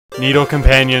Needle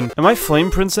companion. Am I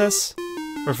Flame Princess?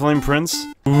 Or Flame Prince?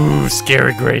 Ooh,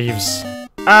 scary graves.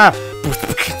 Ah!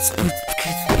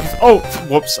 Oh,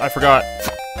 whoops, I forgot.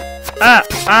 That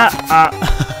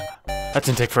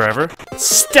didn't take forever.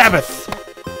 Stabbeth!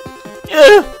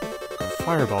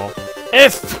 Fireball.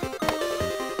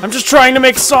 I'm just trying to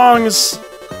make songs!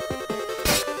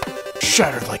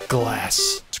 Shattered like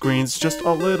glass. Screen's just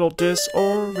a little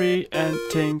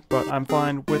disorienting, but I'm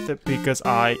fine with it because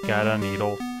I got a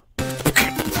needle.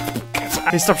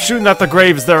 Hey, stop shooting at the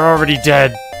graves, they're already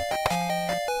dead.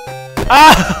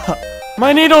 Ah!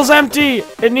 My needle's empty!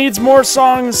 It needs more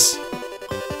songs!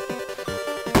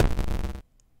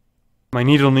 My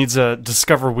needle needs a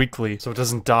Discover Weekly, so it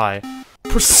doesn't die.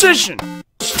 Precision!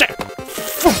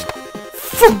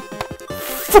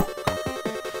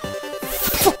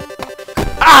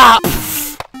 Ah!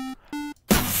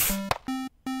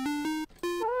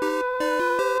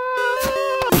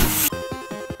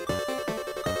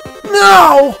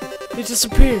 No! It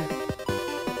disappeared.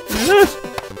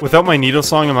 Without my needle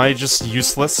song, am I just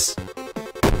useless?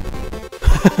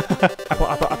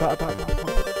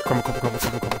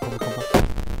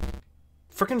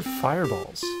 Frickin'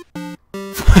 fireballs.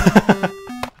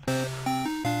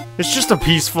 It's just a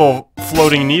peaceful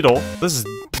floating needle. This is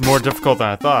more difficult than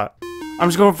I thought. I'm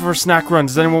just going for a snack run.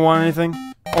 Does anyone want anything?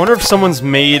 I wonder if someone's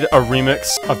made a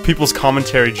remix of people's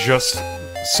commentary just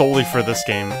solely for this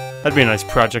game. That'd be a nice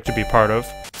project to be part of.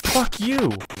 Fuck you!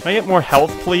 Can I get more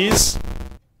health, please?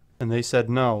 And they said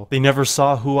no. They never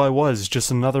saw who I was,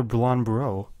 just another blonde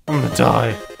bro. I'm gonna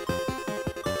die.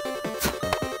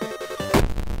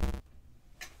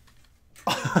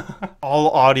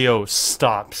 All audio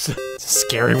stops. It's a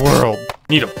scary world.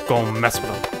 Needle, go and mess with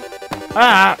them.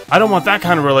 Ah! I don't want that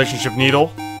kind of relationship,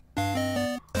 Needle.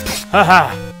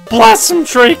 Haha! Blossom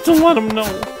Drake to let him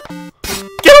know.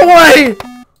 Get away!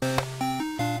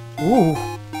 Ooh.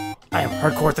 I am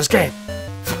hardcore at this game.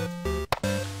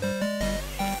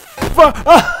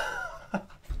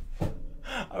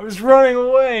 I was running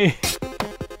away.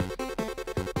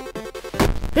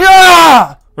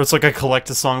 Yeah! Or it's like I collect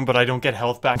a song, but I don't get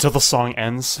health back until the song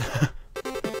ends.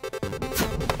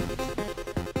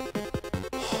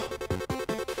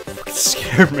 Fucking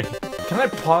scared me. Can I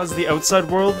pause the outside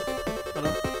world?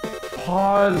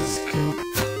 Pause.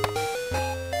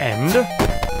 End?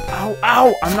 Ow,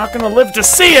 ow! I'm not gonna live to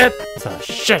see it! It's a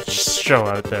shit show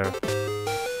out there.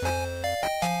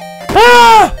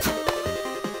 Ah!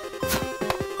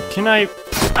 Can I...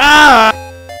 Ah!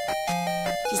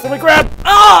 Just let me grab...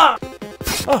 Ah!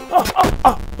 Oh, oh, oh,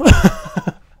 oh.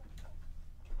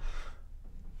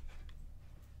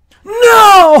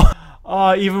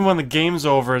 No! Even when the game's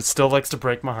over, it still likes to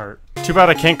break my heart. Too bad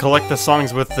I can't collect the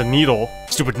songs with the needle.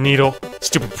 Stupid needle.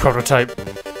 Stupid prototype.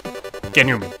 Get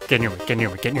near me. Get near me. Get near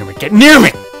me. Get near me. Get near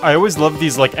me! I always love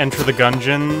these, like, Enter the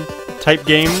Gungeon type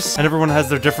games, and everyone has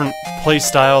their different play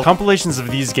style. Compilations of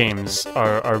these games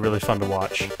are really fun to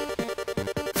watch.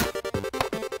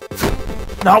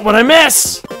 Not what I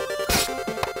miss!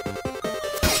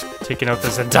 Taking out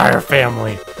this entire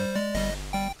family.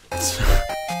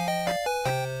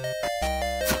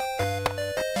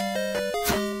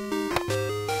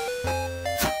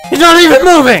 He's not even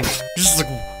moving! He's just like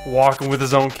walking with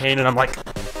his own cane, and I'm like...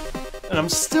 And I'm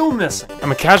still missing.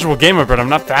 I'm a casual gamer, but I'm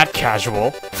not that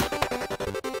casual.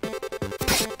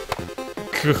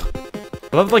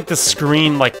 I love, like, the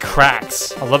screen, like,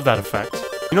 cracks. I love that effect.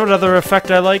 You know what other effect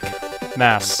I like?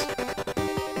 Mass.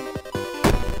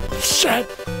 Shit!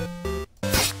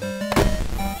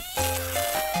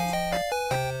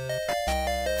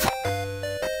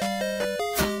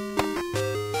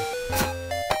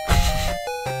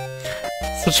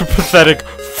 Such a pathetic...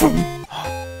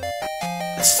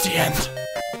 This is the end.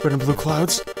 Red and blue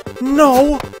clouds.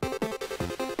 No!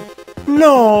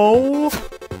 No!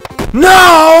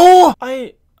 No!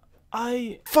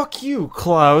 Fuck you,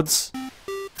 clouds.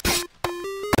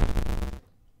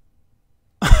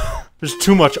 There's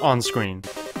too much on screen.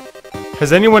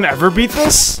 Has anyone ever beat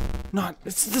this?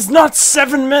 This is not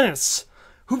 7 minutes!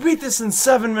 Who beat this in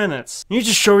 7 minutes? You need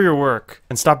to show your work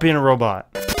and stop being a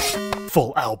robot.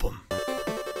 Full album.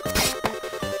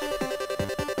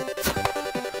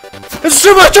 It's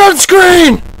too much on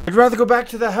screen! I'd rather go back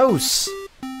to the house.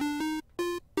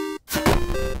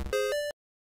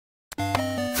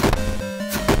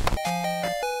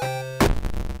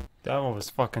 That one was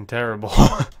fucking terrible.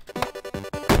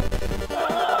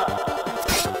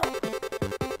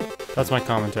 That's my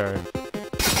commentary.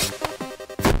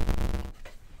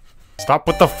 Stop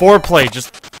with the foreplay,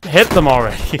 just hit them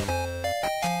already.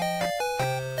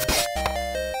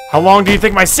 How long do you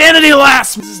think my sanity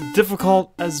lasts? This is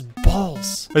difficult as balls.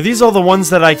 levels. Are these all the ones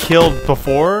that I killed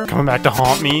before? Coming back to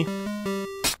haunt me?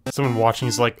 Someone watching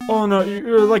is like, oh no,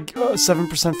 you're like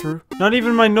 7% through. Not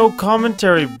even my no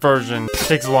commentary version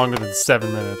takes longer than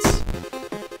 7 minutes.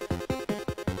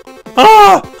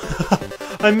 Ah!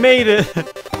 I made it!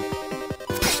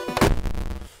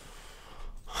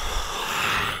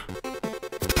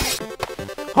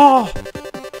 Oh!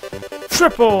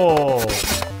 Triple!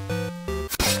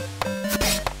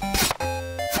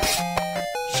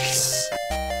 Jeez.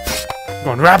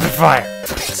 Going rapid fire!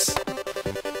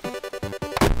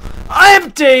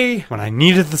 Empty! When I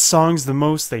needed the songs the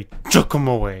most, they took them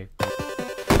away. They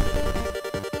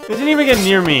didn't even get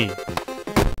near me.